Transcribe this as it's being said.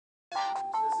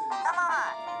Come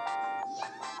on.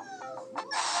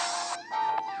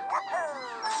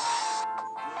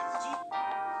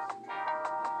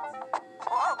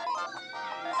 Whoa.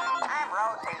 I'm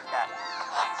road chaser.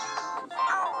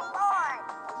 Oh, boy.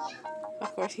 Of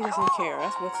course, he doesn't care.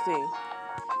 That's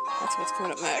what's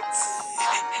coming up next.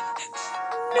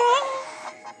 No!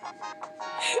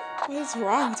 What is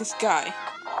wrong with this guy? That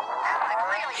was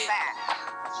really bad.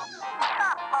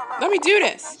 Stop, balloon. Let me do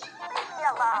this. Leave me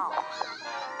alone.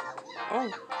 Oh.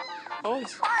 Oh.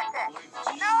 Watch it.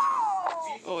 No.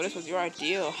 Oh, this was your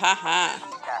ideal. Haha.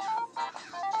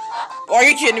 Are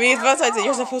you kidding me? It's both sides that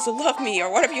you're supposed to love me, or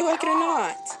whatever you like it or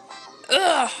not.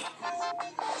 Ugh.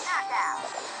 Knockout.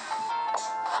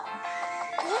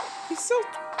 He's so... All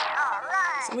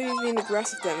right. Somebody's being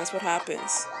aggressive then. That's what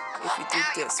happens if you do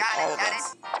this to all of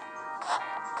us.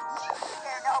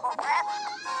 Their noble breath.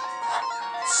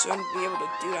 Shouldn't be able to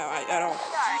do that at all.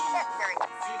 History.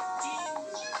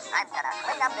 I'm gonna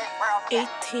clean up this world.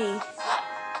 18.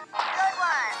 Good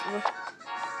one.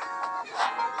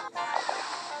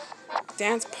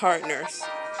 Dance partners.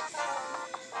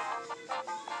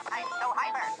 I'm so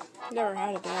hyper. Never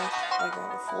had a dance like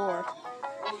that before.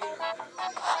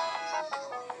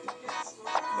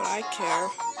 But I care.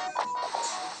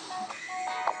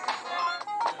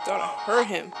 Thought I hurt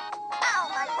him. Ow,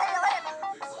 my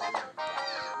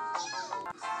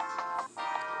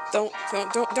tail.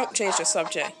 Don't change the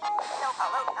subject. No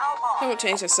pollute no more. Don't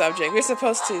change the subject. We're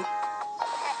supposed to.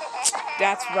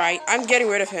 That's right. I'm getting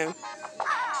rid of him.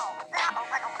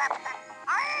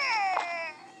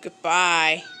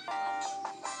 Goodbye.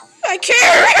 I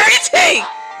care everything.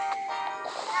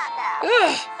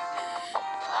 Ugh.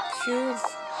 Phew.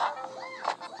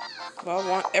 Well, I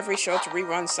want every show to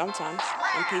rerun sometimes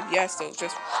on PBS, though,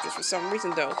 just for some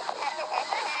reason, though.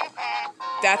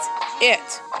 That's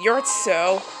it. You're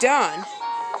so done.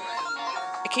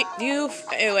 I can't do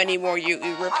you anymore, you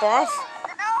rip off.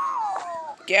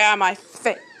 Get out of my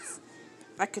face.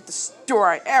 I could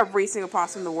destroy every single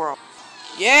possum in the world.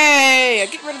 Yay!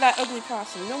 Get rid of that ugly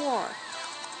possum. No more.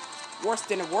 Worse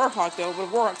than a warhawk, though, but a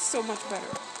warhawk's so much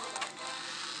better.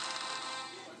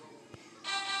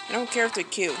 I don't care if they're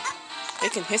cute. They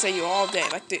can hiss at you all day.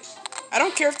 I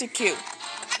don't care if they're cute.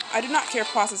 I do not care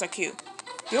if possums are cute.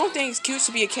 The only thing is cute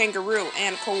should be a kangaroo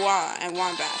and a koala and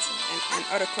wombats and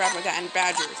other crap like that and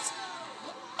badgers.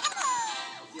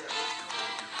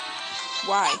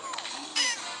 Why?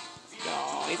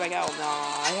 No, he's like, oh no,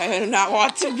 I do not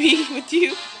want to be with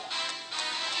you.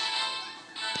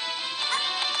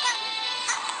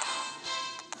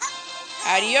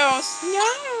 Adios.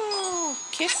 No.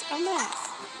 Kiss a mouse.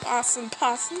 Awesome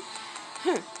possum.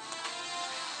 I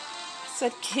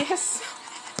said kiss.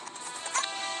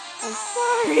 I'm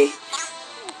sorry.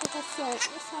 What I said.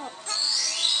 What's up?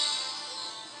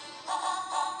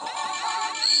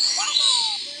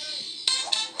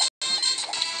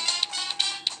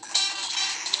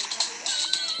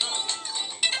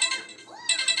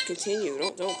 Continue.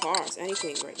 Don't pause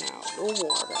anything right now. No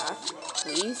more of that,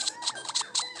 please.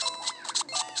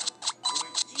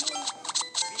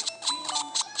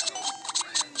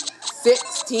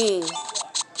 $16.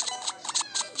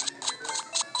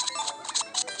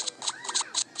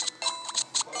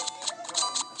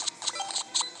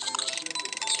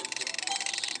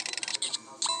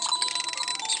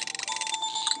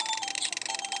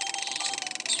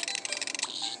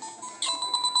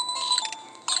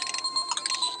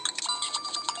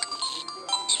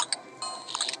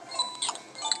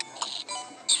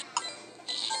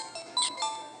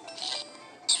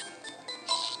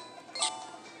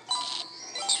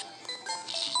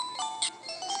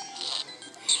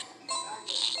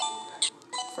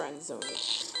 Friend zone.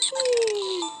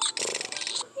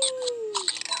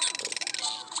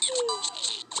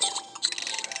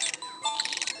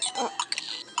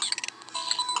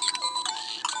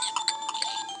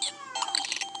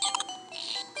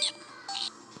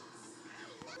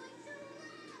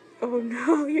 Oh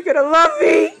no, you're gonna love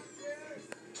me!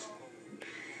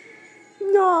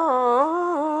 No!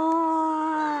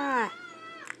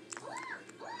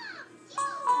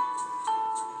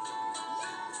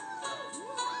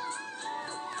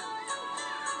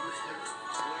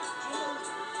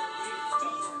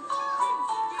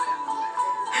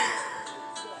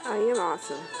 I am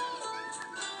awesome.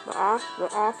 The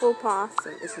awful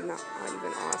possum is not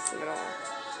even awesome at all.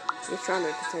 You're trying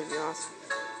to pretend to be awesome.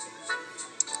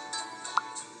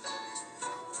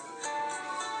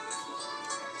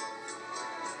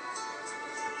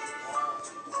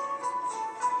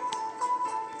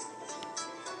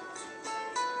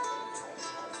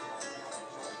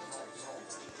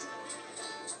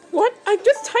 What? I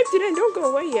just typed it in. Don't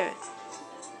go away yet.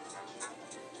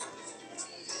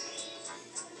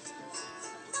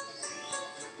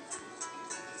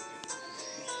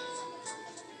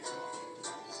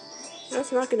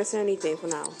 just not gonna send anything for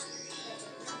now.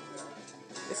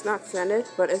 It's not sent it,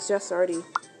 but it's just already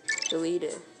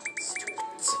deleted. Stupid.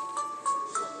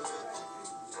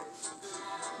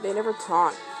 They never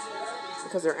talk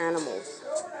because they're animals.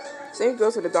 Same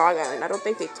goes with the dog island. I don't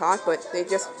think they talk, but there's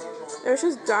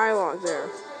just dialogue there.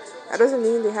 That doesn't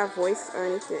mean they have voice or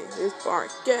anything. They just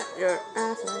bark. Get your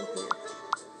ass out of here.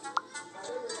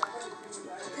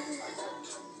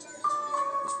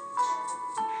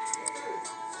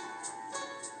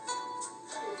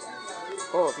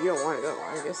 Oh, if you don't want to go,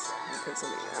 I guess you pick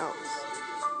something else.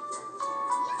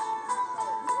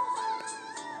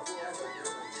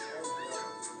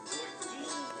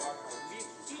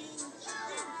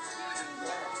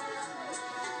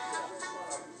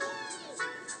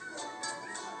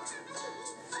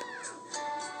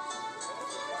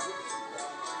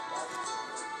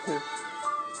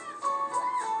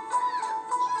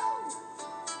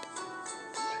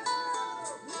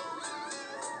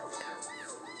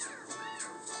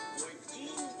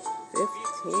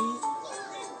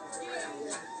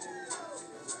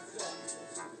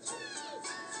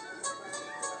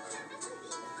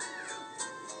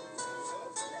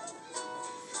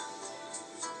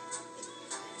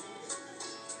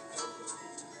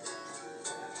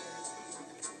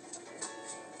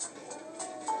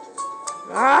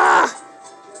 Ah!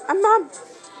 I'm not...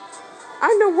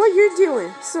 I know what you're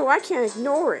doing, so I can't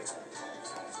ignore it.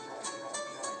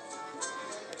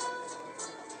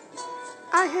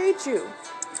 I hate you.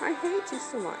 I hate you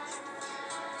so much.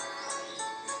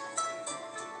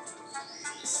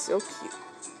 So cute.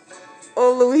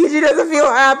 Oh, Luigi doesn't feel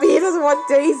happy. He doesn't want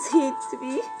Daisy to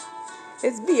be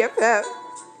his BFF.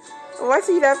 Oh, I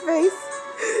see that face.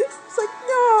 It's like,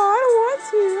 no, I don't want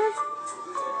to.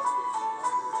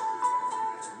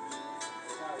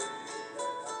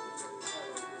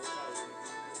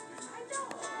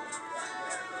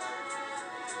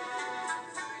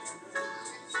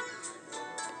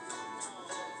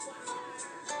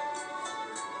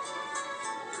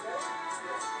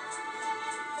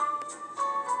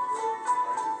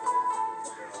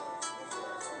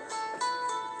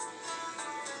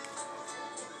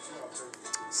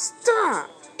 Stop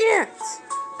it!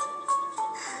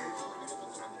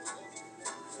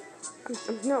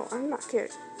 No, I'm not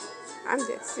kidding. I'm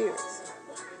dead serious.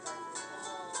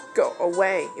 Go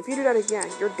away. If you do that again,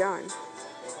 you're done.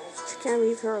 You can't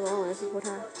leave her alone. This is what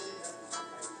happened.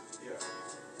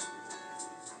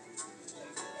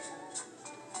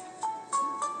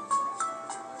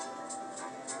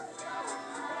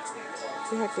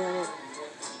 God damn it.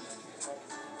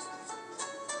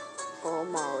 Oh,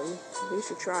 Molly. You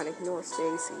should try and ignore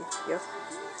Stacy. Yep.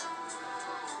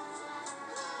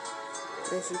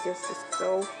 And she just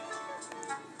so...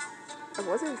 I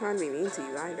wasn't trying to be mean to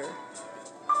you either.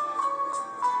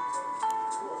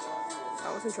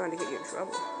 I wasn't trying to get you in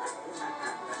trouble.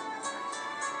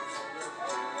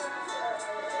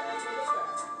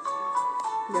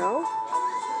 No?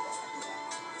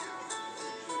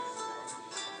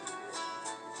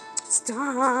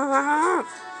 Stop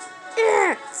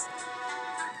it!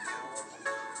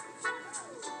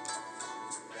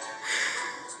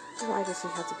 Why does she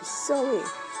have to be so mean?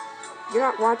 You're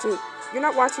not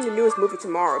watching the newest movie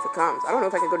tomorrow if it comes. I don't know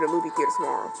if I can go to the movie theater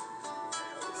tomorrow.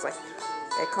 It's like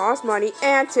it costs money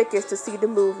and tickets to see the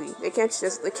movie. They can't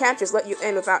just let you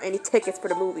in without any tickets for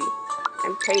the movie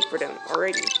and paid for them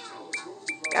already.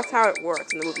 That's how it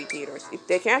works in the movie theaters.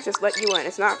 They can't just let you in.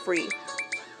 It's not free.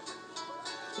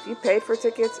 If you paid for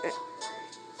tickets,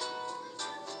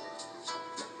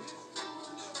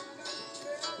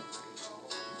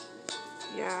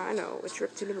 yeah, I know, a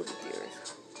trip to the movie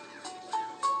theaters.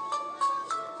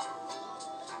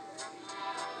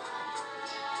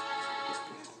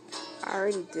 I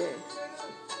already did.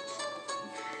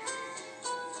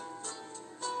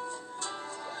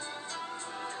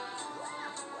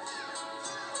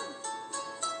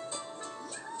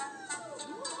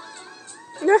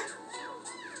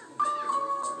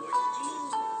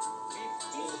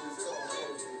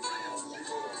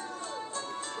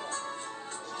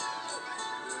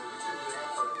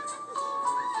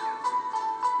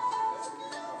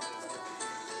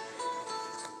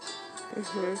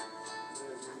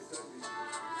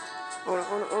 Oh no,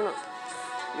 oh no, oh no.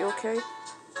 You okay?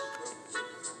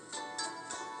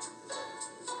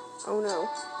 Oh no.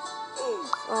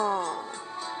 Oh.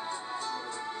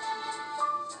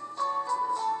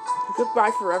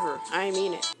 Goodbye forever. I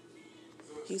mean it.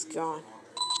 He's gone.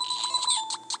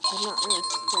 I'm not gonna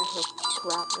stand her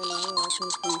crap anymore. I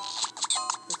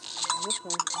think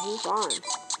we move on.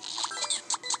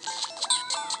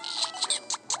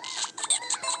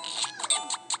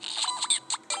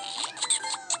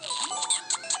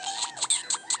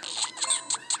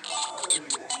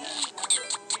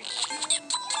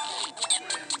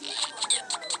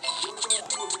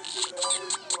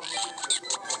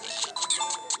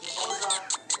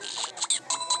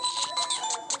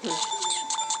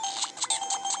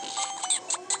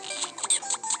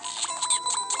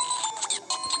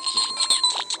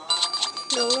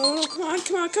 Come on,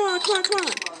 come on, come on, come on, come on.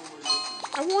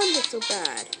 I wanted it so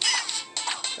bad.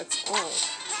 That's all.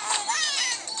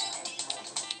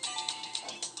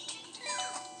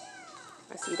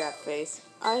 I see that face.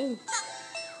 That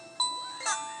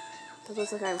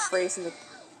looks like I'm freezing the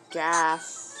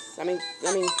gas. I'm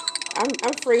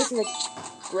freezing the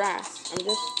grass. I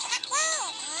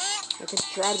can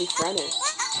try to be friendly.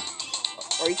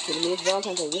 Are you kidding me? It's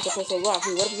Valentine's Day. You're supposed to love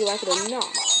me, whether you like it or not.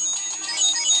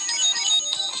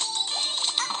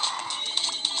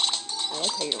 I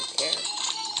like how you don't care.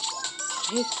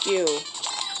 Thank you.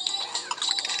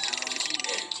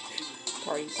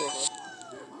 Party's over.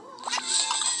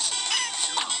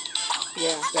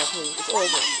 Yeah, definitely. It's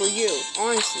over. For you.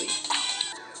 Honestly.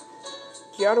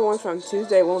 The other one from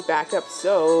Tuesday won't back up,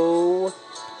 so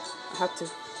I have to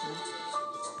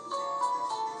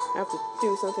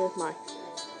do something with my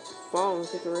phone,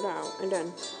 figure it out, and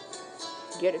then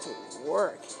get it to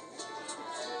work.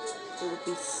 It would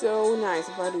be so nice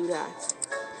if I do that.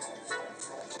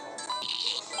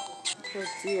 Oh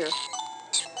dear.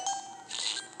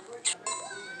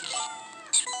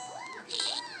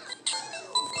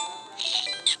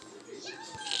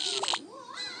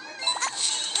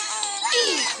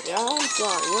 Yeah, I'm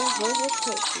sorry. Where's your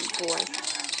tasty boy?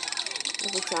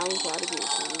 Every time we try to do it,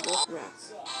 we just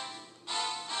rest.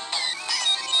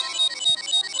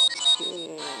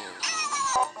 Yeah.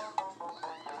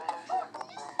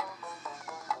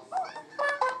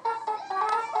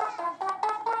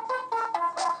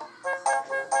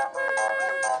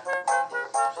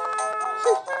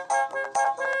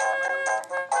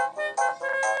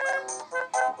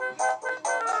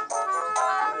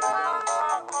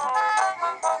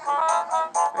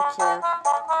 I care.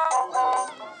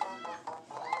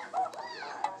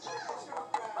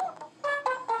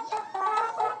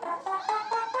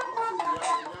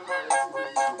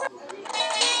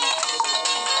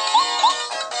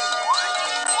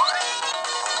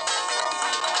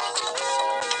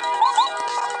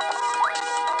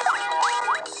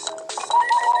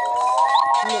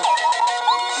 No.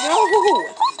 No!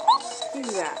 Do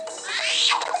that.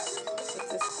 It's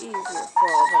just easier for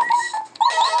all of us.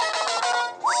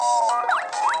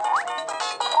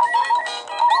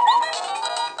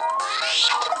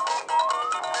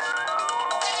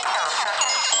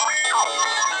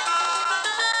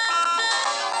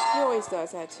 He always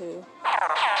does that too.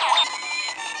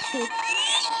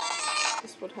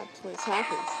 That's what happens.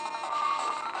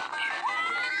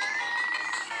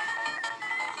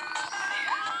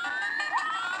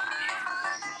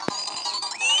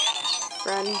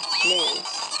 Friend name.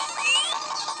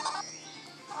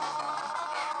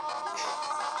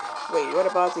 Wait, what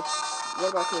about the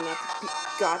not the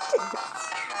God damn it.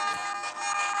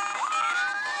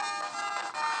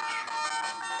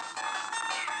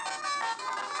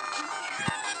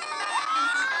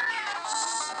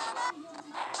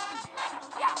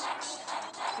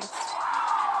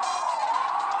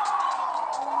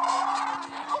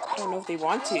 I don't know if they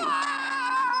want to.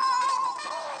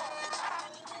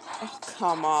 Oh,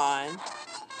 come on.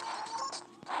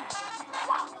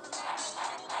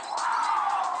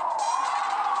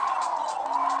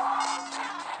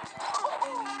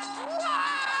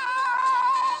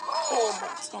 Oh my,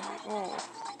 oh.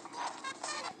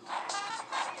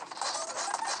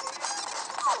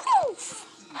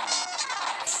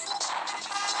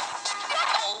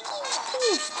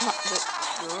 Stop it,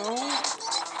 girl.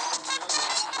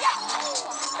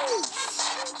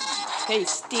 Hey,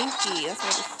 Stinky. That's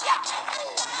what it's.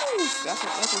 That's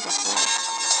what it's for.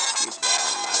 Excuse me,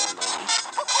 I'm out of money.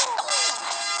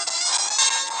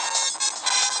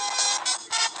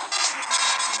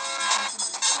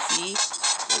 See?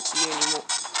 Don't see you anymore.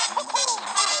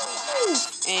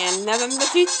 And another the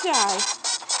teach guy.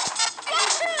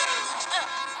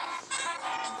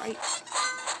 Right.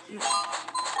 No.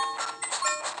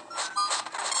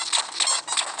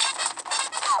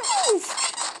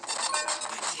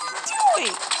 What are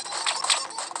you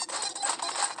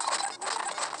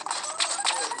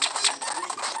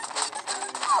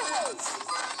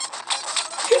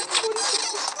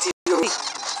doing?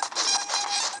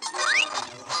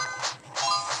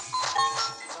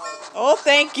 Oh,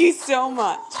 thank you so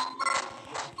much.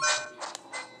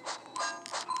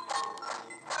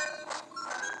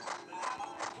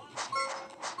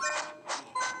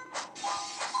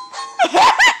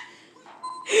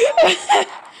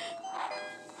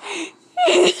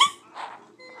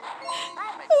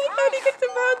 How did he get them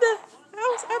out of the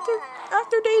house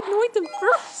after they anoint them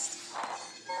first?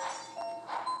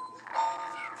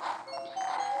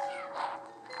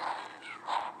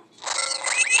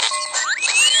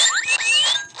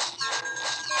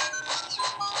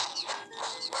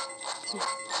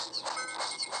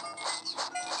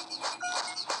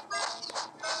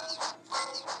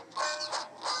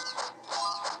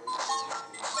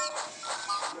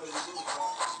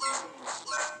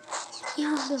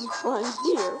 Never mind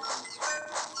here.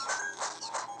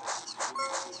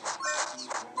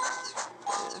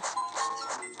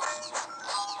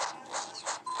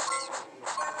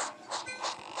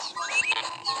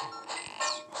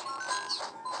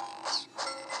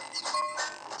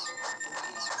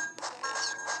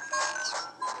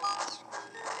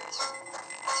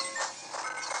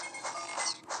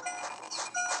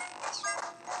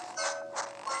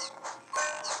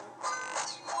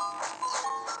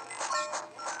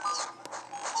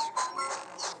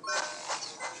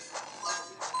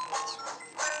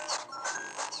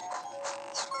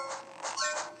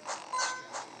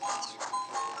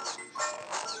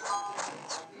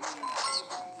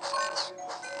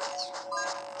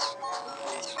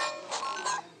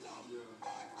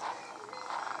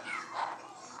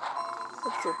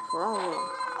 What's your problem?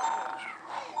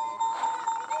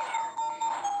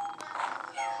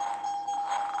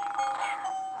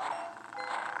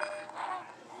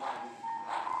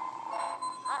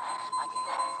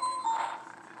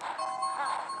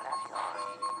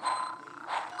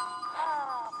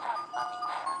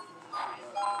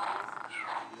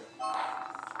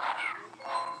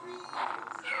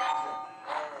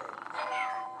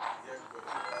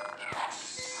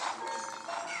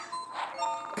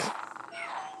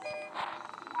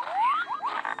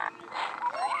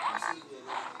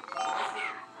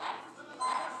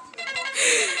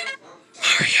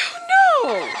 Mario,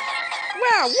 no!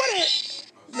 Wow, what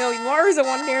a... No, Mario's the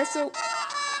one there, so...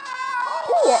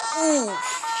 Ooh.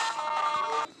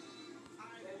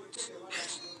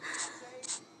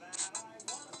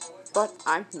 But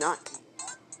I'm not.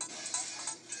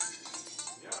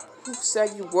 Who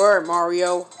said you were,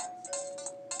 Mario?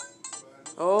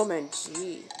 Oh, man,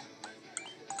 gee.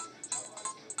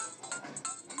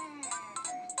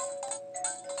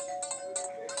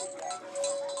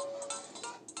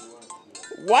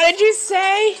 What did you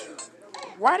say?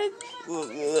 What did...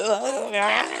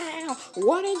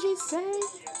 What did you say?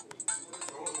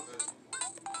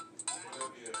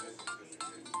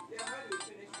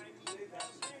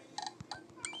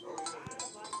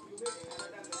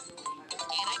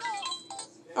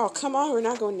 Oh, come on, we're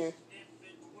not going there.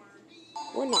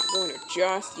 We're not going there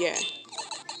just yet.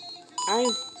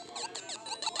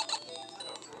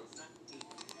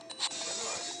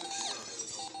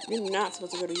 You're not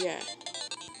supposed to go there yet.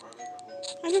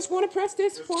 I just want to press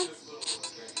this one.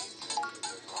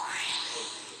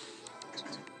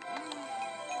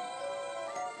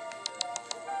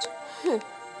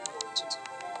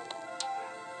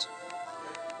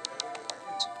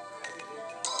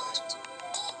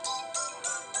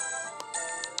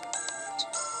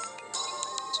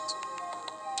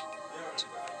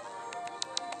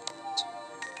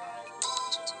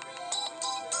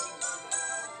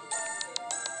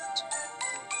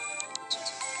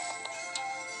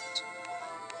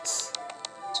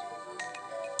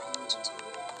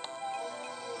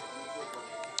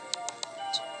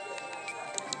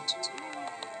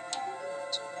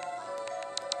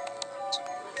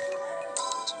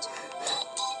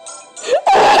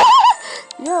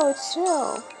 Yo,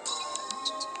 chill.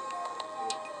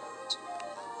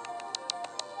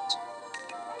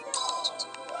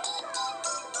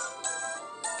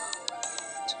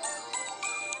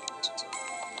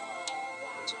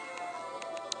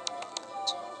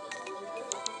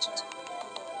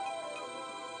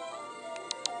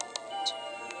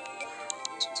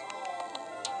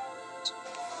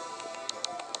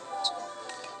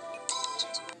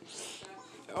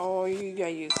 Oh, you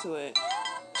got used to it.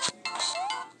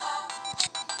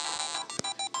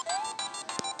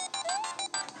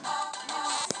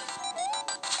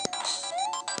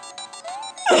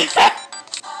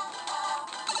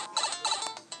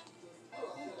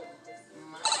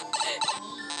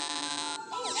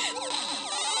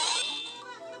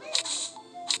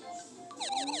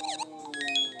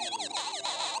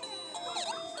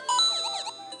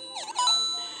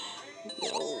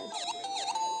 No.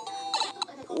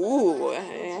 Ooh,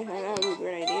 that would be a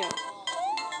great idea.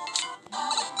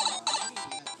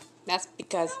 That's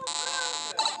because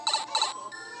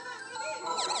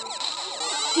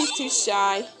he's too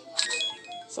shy.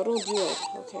 So don't do it,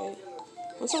 okay?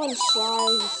 When someone's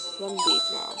shy, just let them be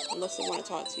for now. Unless they want to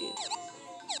talk to you.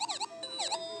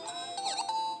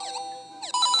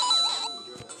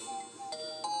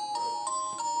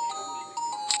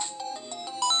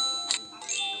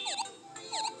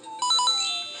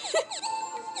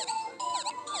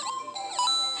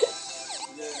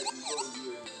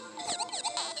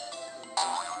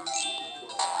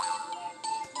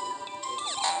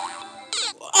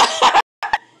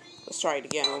 Let's try it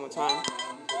again one more time.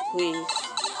 Please.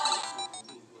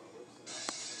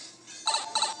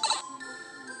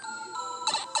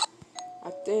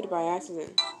 did by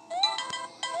accident.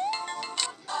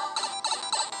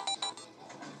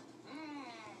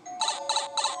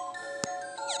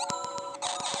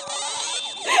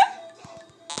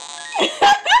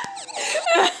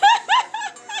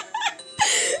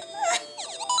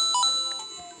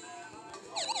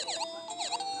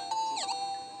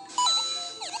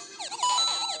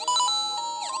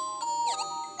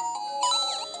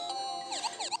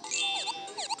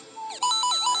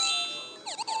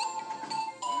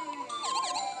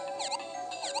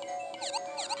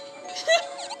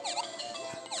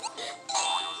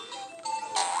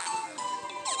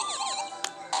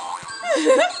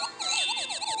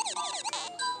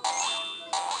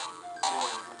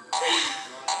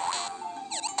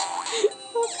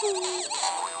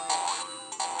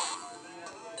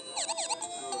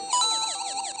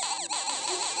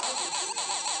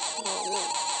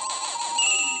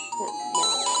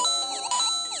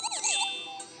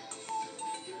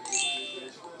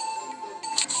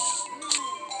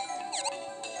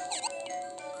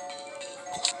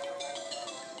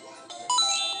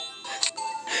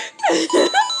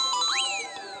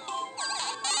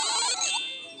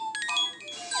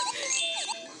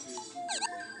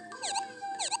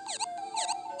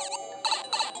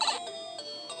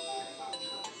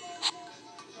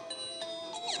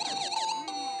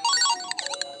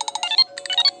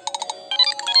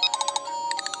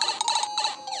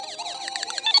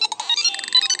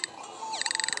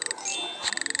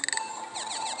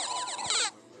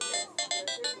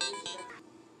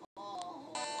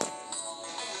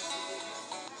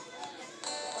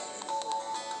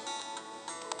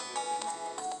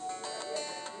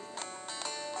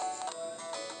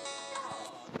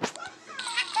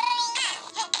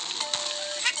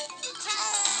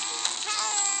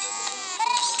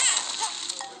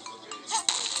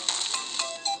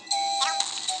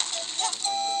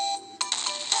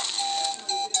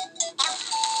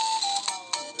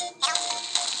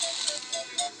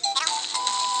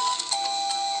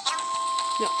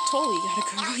 No, totally gotta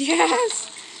go.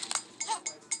 Yes!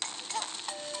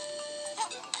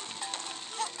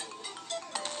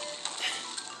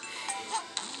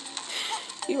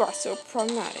 You are so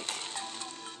pragmatic.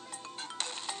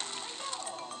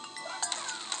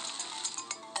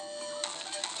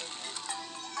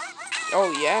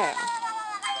 Oh, yeah.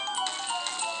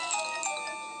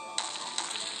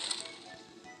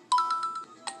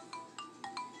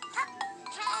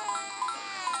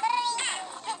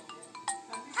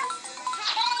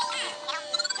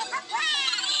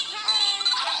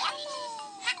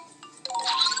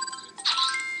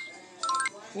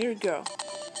 Here we go.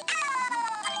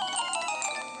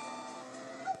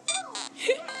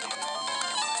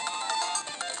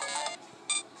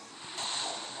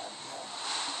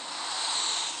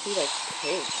 He like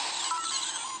cake.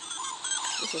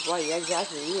 This is why you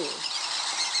exactly you.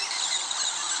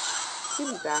 She'll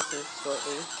be back in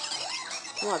shortly.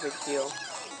 Not a big deal.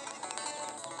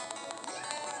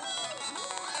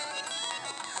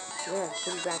 Yeah,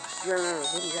 she'll be back. You remember,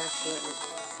 she'll be back shortly.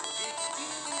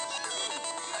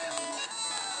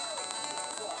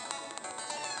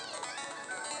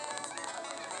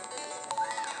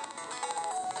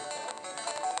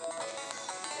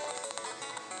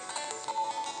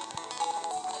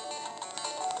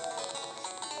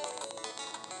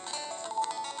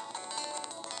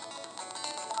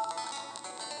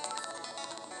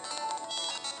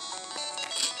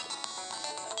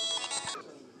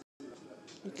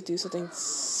 You could do something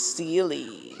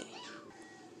silly.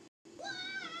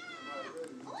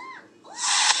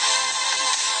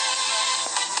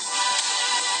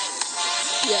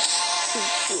 Yeah,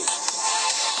 sweet.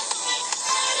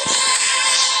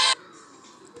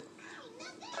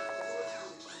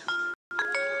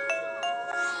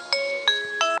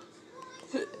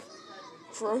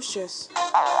 Ferocious.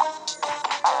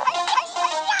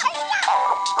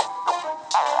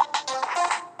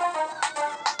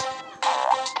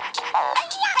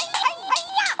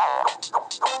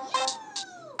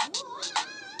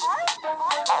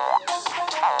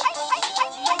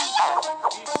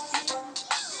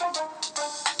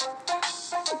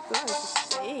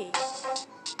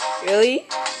 Really?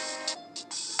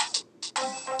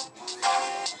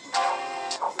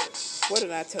 What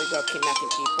did I tell you about kidnapping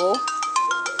people?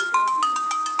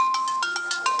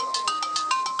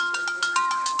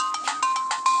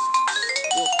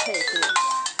 You'll pay for it.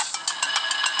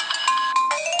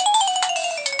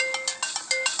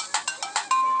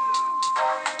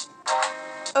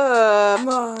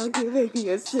 Mom, you're making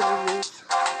a sandwich.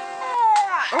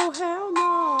 Oh, hell no.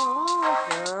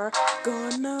 You're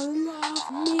gonna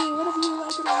love me. What if you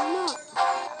like it or not?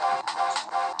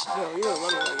 Yo, you're gonna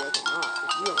love me whether you like it or not.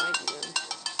 If you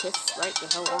piss right the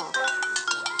hell off.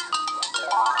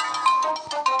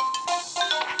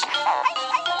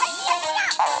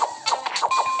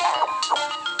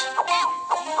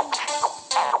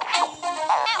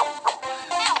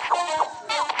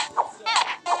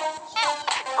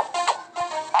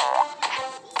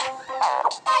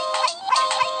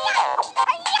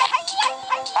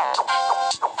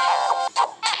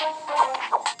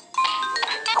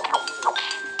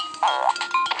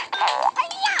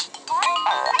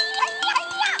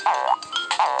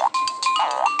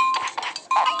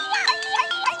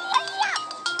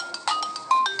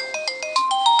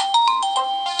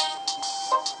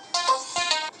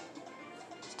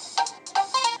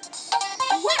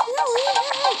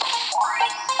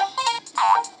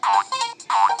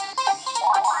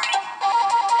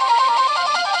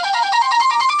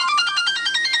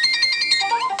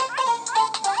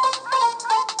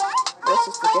 Let's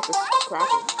just forget this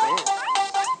cracking. Damn.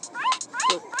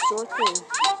 Short thing.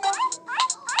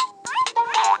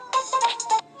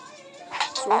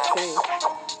 Short thing.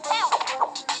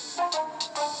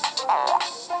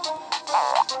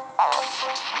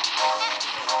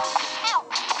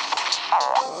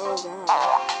 Oh god.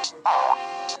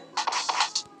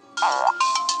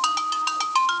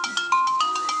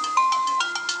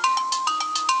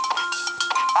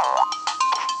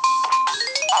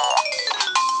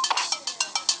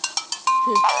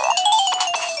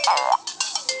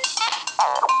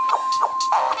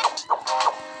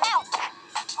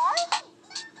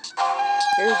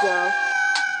 Here we go.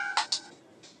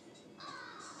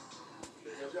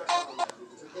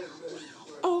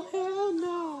 Oh hell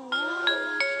no.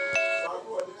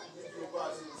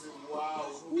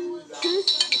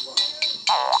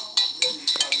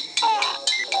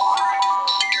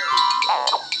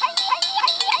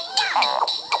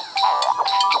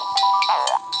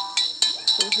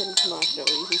 I'm hitting to my show.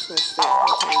 He's gonna stay a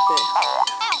tiny bit.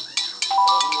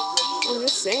 I'm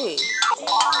just saying.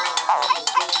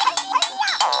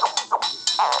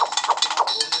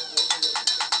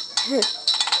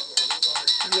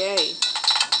 Yay.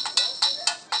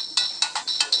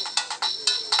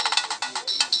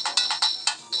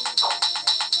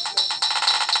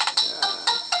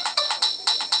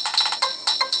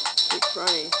 Keep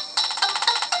running.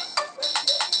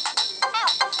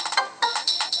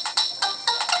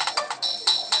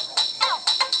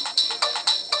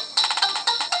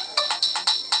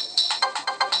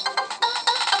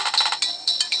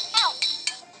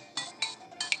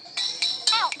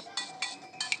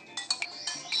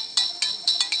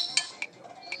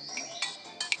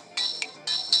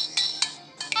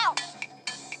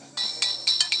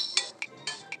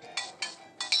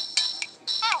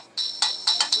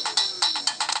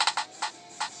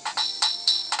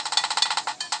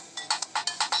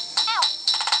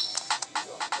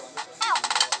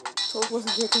 Toad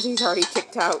wasn't here because he's already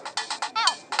kicked out.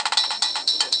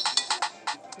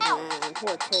 Man,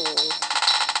 poor Toad.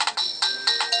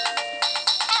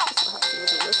 Perhaps he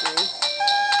wasn't listening.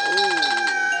 Ooh.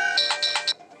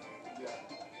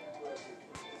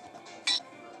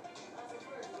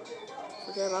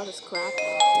 Forget about this crap.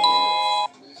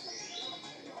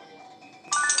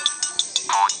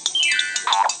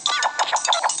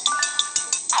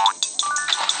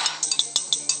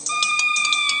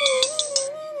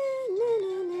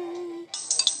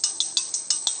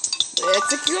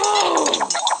 Let's go!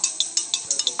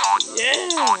 Yeah!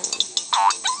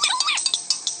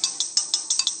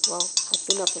 Well, that's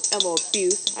enough of Elmo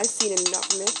abuse. I've seen enough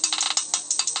of it.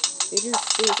 Maybe you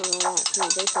see something like that too,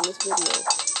 based on this video.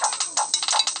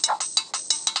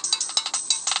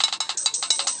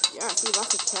 Yeah, I see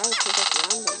lots of characters like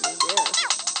randomly there.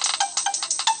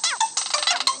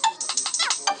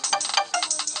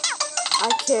 I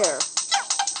care.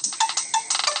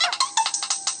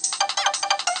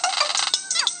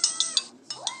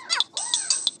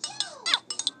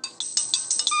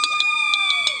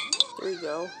 There we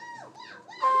go.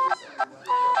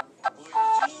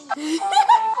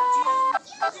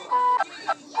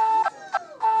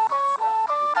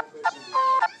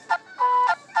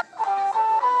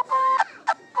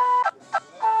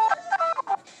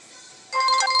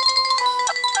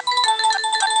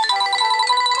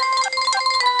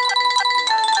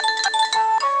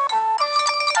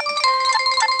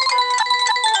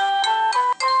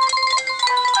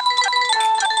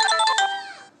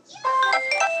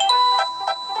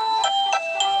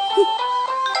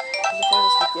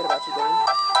 Forget about you then.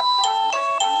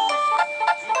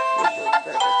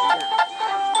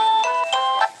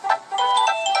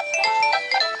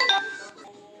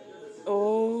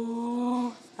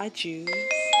 Oh, I choose.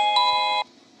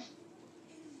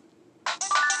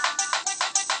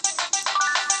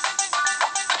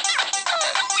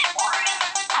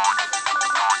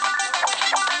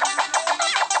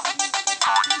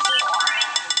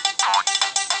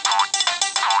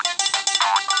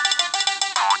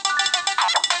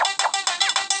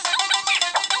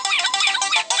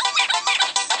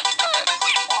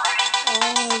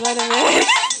 wait a minute.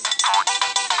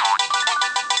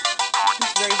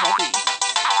 It's very heavy.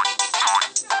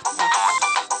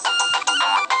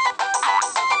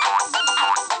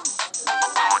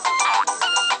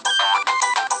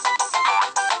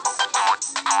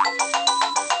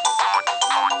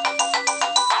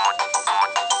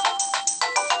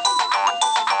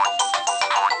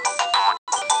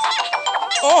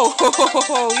 Oh,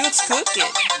 you was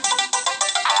cooking.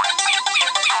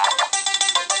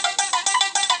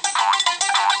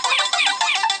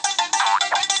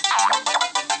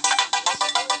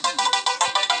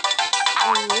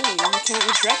 Oh, really? You can't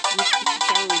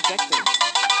reject them.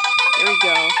 There we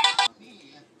go.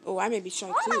 Oh, I may be shy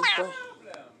too, but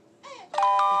I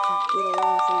can get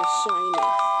along from the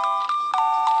shyness.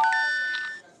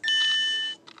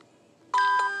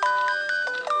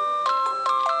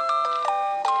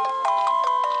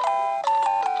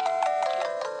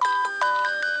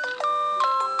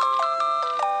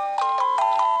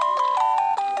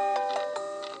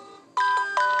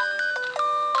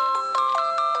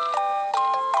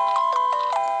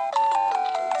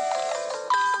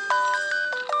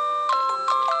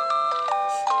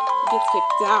 Gets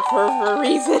kicked out for a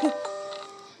reason. It's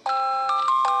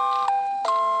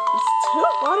too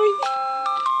watery.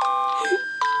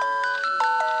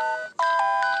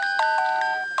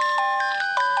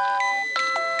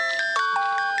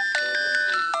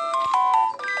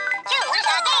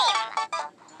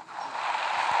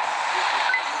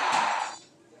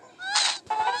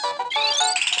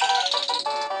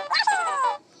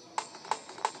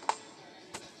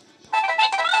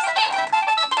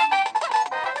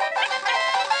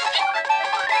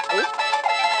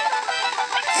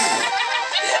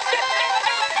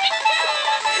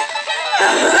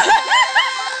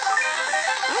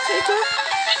 I'll take her.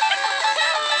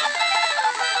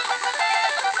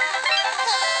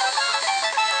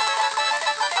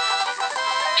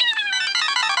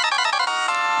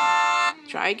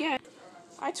 Try again.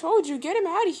 I told you, get him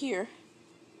out of here.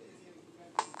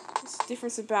 It's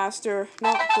different, Sebastian.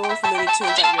 Not going for many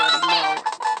tunes that you already know.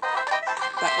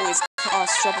 That always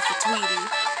cause trouble for Tweety.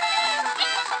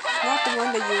 Not the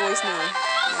one that you always know.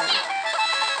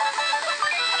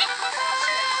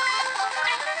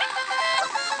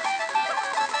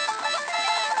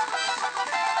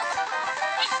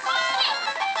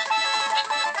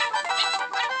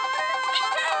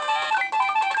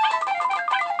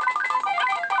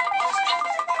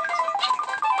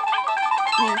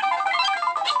 Yeah.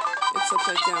 It's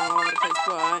upside down all over the place,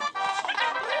 but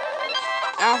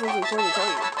Alpha's important to tell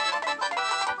you.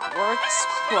 Work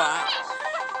spot.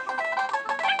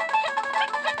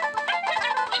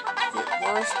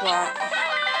 Work spot.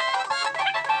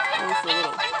 Only for a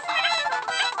little.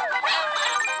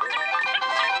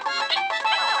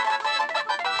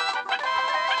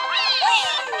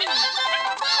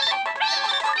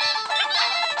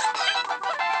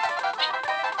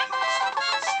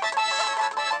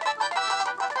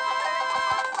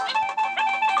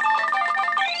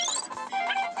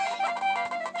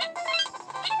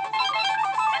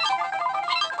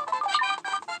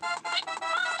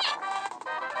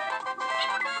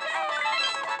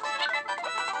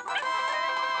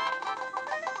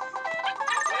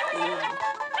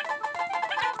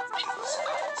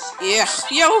 Yeah.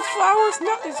 Yo, flowers,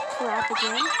 not this crap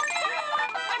again.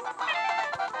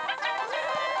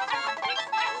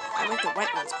 I like the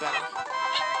white ones better.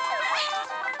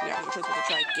 Yeah, I'm supposed to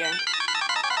try again.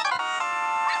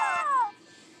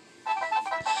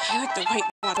 I like the white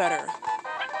one better.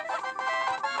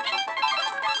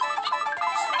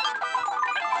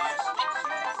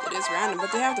 It is random,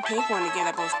 but they have the pink one again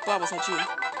that blows bubbles at you.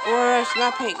 Or it's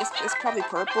not pink, it's probably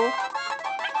purple.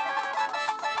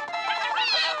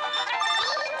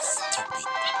 Stupid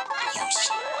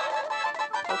Yoshi.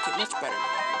 Okay, much better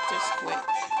now. Just wait.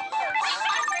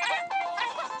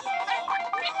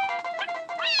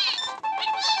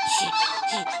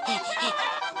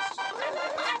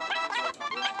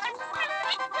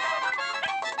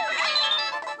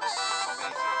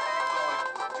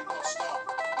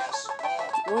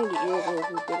 One of the ears will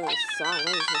be big on the side. That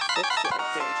is a fix it right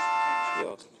there. Yo.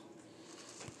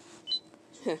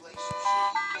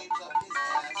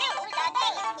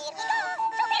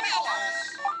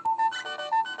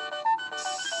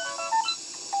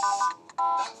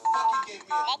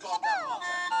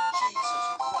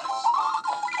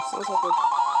 Sounds like a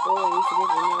boy that used to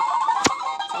live in the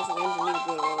sounds like engine need to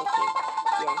be a little thing.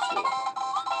 You ask me.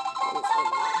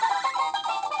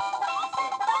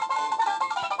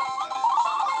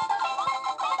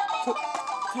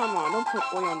 Come on, don't put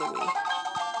oil on the Wii.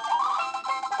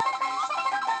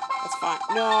 That's fine.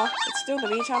 No, it's still the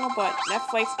Me Channel, but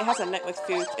Netflix, it has a Netflix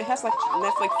future. It has like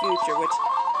Netflix future, which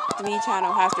the Me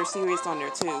Channel has their series on there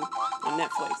too, on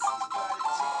Netflix.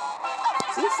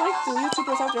 Seems like the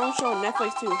YouTubers have their own show on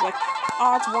Netflix too. Like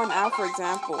Odds One Out, for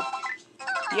example.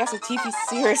 He has a TV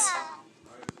series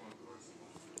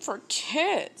for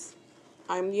kids.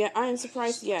 I am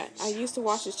surprised yet. I used to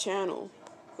watch his channel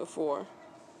before.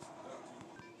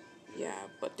 Yeah,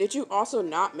 but did you also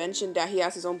not mention that he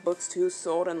has his own books too,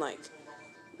 sold in like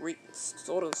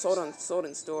sold in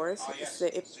stores?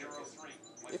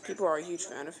 If people are a huge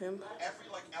fan of him. Every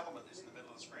like element is in the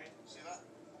middle of the screen. See that?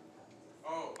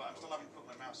 Oh, but I'm still having to put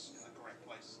my mouse in the correct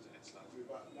place to hit stuff.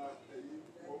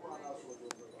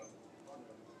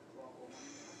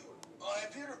 Oh, I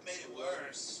appear to have made it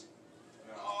worse.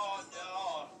 Oh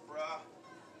no, bruh.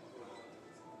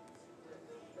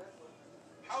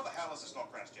 How the hell has this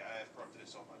not crashed yet? I have corrupted it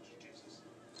so much. Jesus.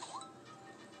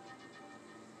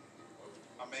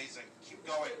 Amazing. Keep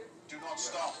going. Do not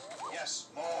stop. Yes,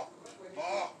 more.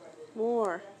 More.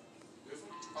 More.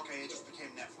 Okay, it just became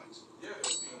Netflix.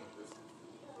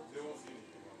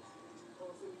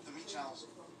 The Me Channel's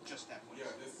just Netflix.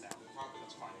 Yeah,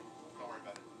 that's fine. Don't worry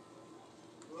about it.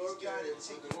 He's got it.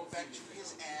 Take it back to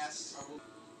his ass.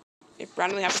 It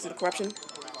randomly happens to the corruption.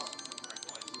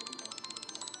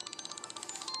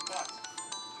 But the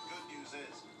good news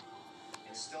is,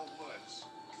 it still works,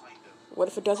 kind of. What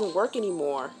if it doesn't work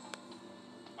anymore?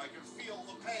 I can feel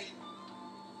the pain.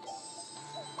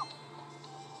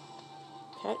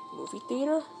 Pet movie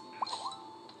theater?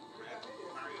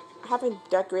 I haven't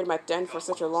decorated my den for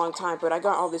such a long time, but I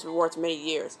got all these rewards many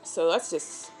years. So let's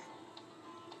just...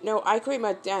 No, I created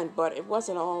my den, but it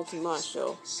wasn't all too much,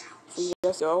 so... If we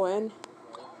just go in...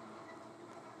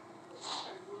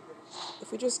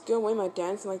 If we just go in my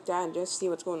den like that and just see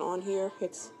what's going on here,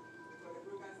 it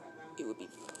would be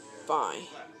fine.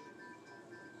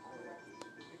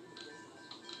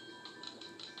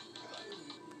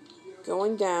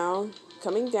 Going down,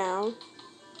 coming down,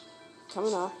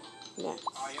 coming up, next.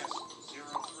 Ah yes,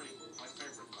 03, my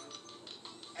favorite one.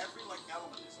 Every like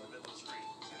element is in the middle of the screen.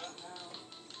 See that?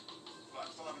 But I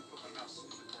still haven't put my mouse in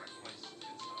the correct place to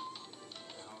hit stuff.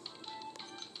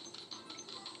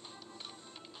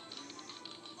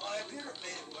 Oh, I appear to have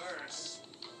made it worse.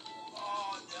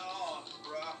 Oh no,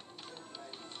 bruh.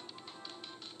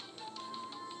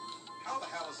 How the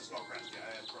hell has this not crashed yet?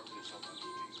 I have corrupted it so much.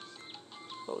 Jesus.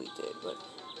 Well, we did, but...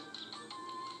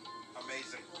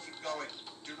 Amazing. Keep going.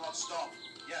 Do not stop.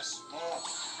 Yes, more.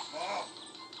 More.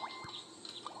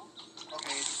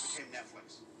 Okay, it just became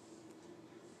Netflix.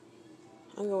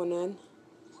 I'm going in.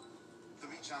 The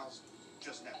Me Channel's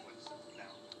just Netflix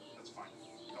now. That's fine.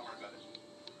 Don't worry about it.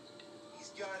 He's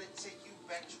got to take you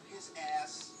back to his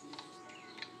ass.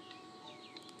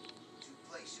 To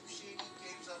play some shitty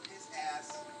games on his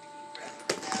ass.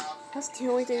 Now. That's the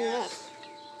only thing left.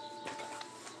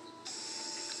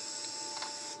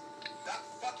 That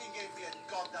fucking gave me a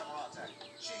goddamn heart attack.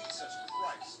 Jesus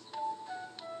Christ.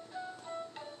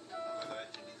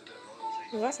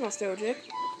 Well, that's nostalgic.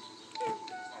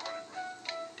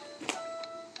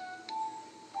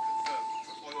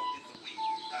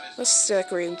 Let's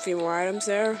decorate a few more items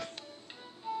there.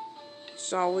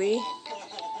 Shall we?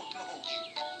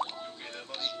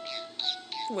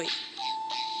 Wait.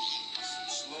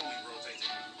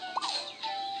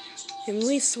 Can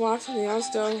we swap something else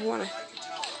though?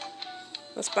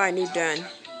 Let's buy a new den.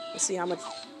 Let's see how much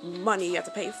money you have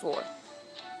to pay for.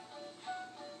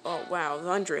 Oh wow,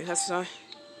 laundry. That's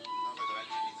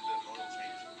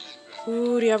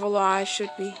ooh, they have a lot.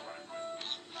 Should be.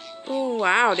 Oh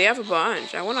wow, they have a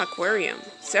bunch. I want an aquarium.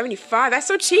 75. That's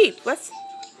so cheap. Let's.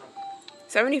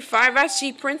 75. That's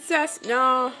cheap, princess.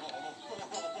 No.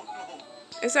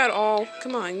 Is that all?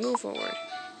 Come on, move forward.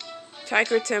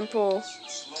 Tiger Temple.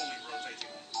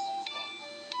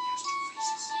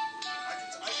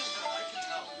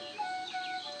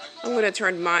 I'm gonna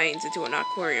turn mine into an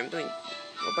aquarium.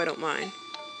 Hope I don't mind.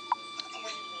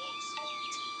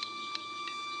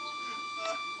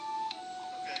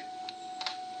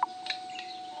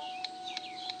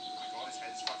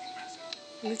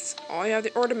 It's all you have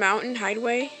or the mountain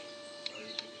hideaway.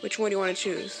 Which one do you want to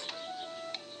choose?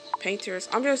 Painters.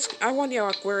 I want the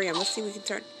aquarium. Let's see if we can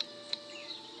turn.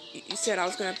 You said I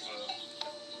was gonna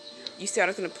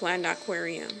plan the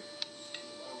aquarium.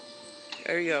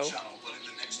 There you go.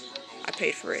 I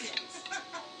paid for it.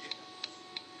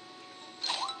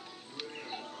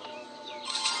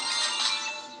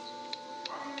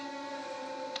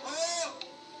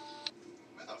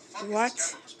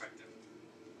 What?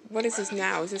 What is this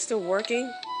now? Is it still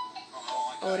working?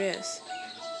 Oh, it is.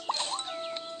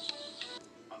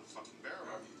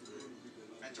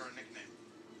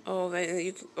 Oh, then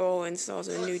you can, oh, installs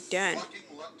a new den.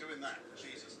 Fucking luck doing that.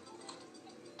 Jesus.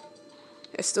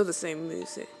 It's still the same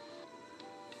music.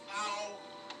 Ow.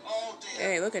 Oh dear.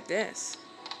 Hey, look at this.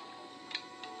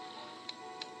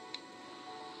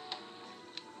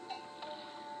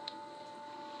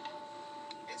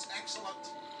 It's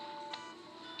excellent.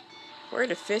 Where are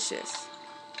the fishes?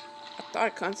 I thought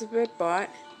it comes a bit, but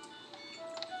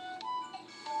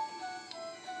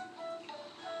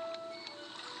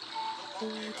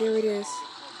oh, there it is.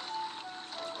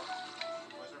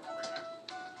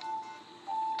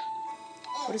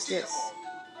 What is this?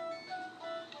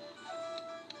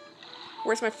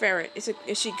 Where's my ferret?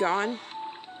 Is she gone?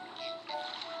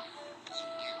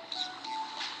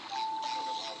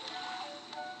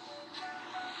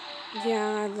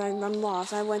 Yeah, I'm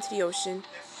lost. I went to the ocean.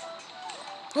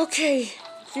 Okay,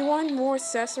 if you want more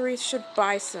accessories, you should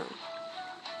buy some.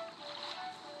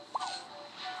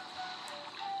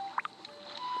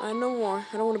 No more.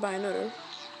 I don't want to buy another.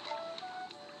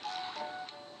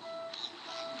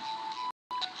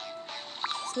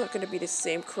 It's not going to be the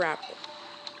same crap.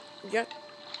 You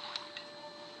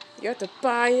have to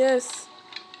buy this.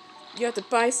 You have to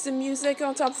buy some music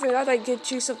on top of it. I'd like to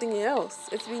get you something else.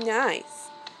 It'd be nice.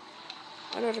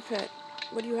 Another pet.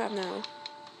 What do you have now?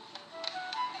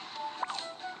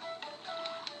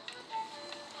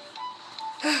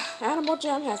 Animal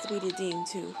Jam has to be redeemed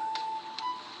too.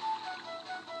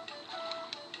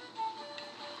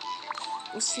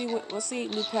 Let's see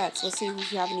new pets. Let's see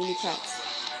if you have any new pets.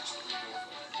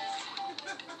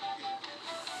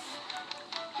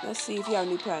 Let's see if you have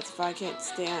new pets. If I can't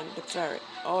stand the ferret.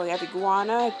 Oh, you have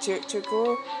iguana,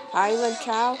 turtle, Highland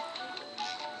cow,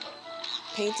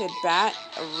 painted bat,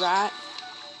 a rat,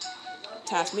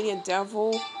 Tasmanian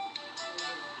devil,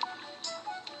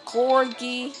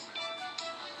 corgi.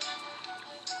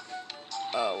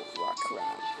 Oh, rock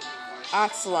crab.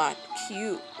 Ocelot,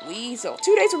 cute, weasel.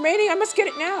 2 days remaining. I must get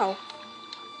it now.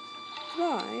 Come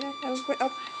on.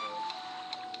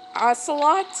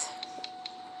 Ocelot.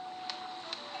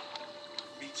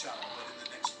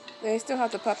 They still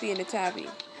have the puppy and the tabby.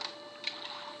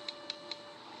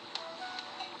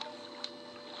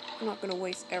 I'm not gonna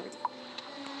waste everything.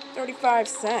 35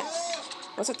 cents.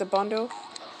 What's it, the bundle?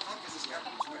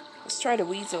 Let's try the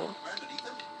weasel.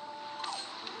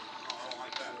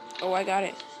 Oh, I got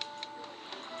it.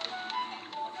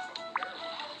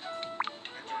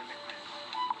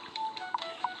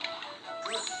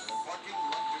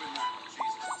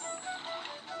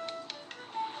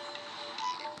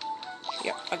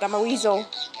 Yep, I got my weasel.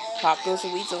 Pop goes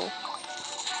the weasel.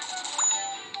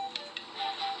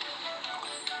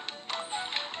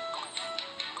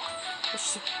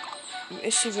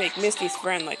 It should make Misty's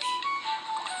friend like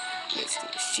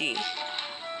Misty.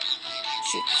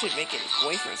 She should make it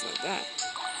boyfriends like that.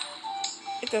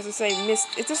 It doesn't say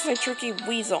it doesn't say tricky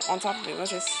weasel on top of it.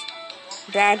 It's just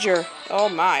badger. Oh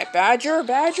my, badger.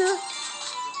 But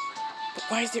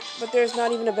why is there? But there's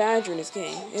not even a badger in this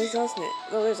game. It doesn't it?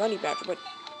 Well, there's honey badger, but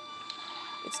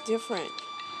it's different.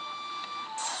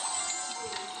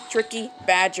 Tricky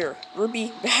badger,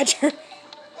 ruby badger.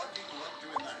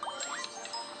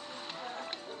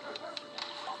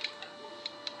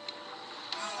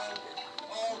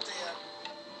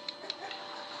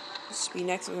 This should be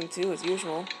next one too, as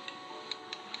usual.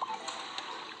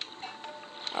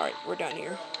 Alright, we're done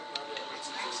here.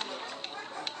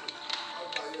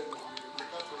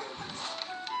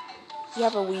 You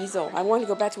have a weasel. I want to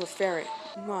go back to a ferret.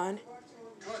 Come on.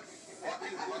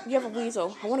 You have a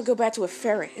weasel. I want to go back to a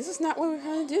ferret. This is not what we're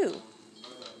going to do.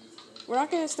 We're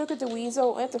not going to stick with the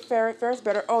weasel and the ferret. Ferret's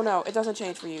better. Oh no, it doesn't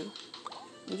change for you.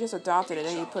 You just adopted it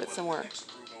and you put it somewhere.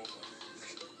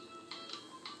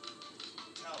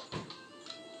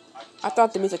 I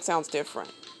thought the music sounds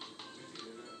different.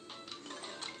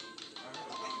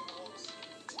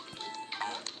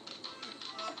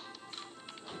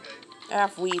 I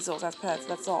have weasels as pets,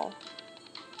 that's all.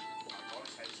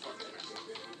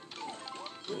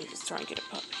 Let me just try and get a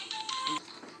puppy.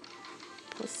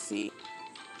 Let's see.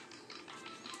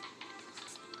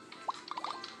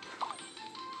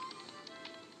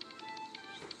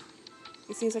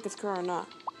 It seems like it's current or not.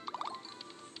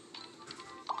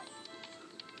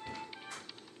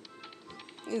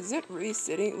 Is it really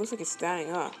sitting? It looks like it's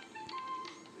standing up.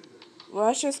 Well,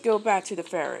 let's just go back to the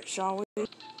ferret, shall we?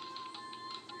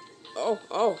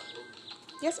 Oh.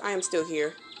 Yes, I am still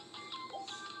here.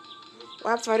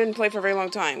 What happens if I didn't play for a very long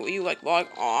time? Will you, like, log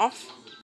off?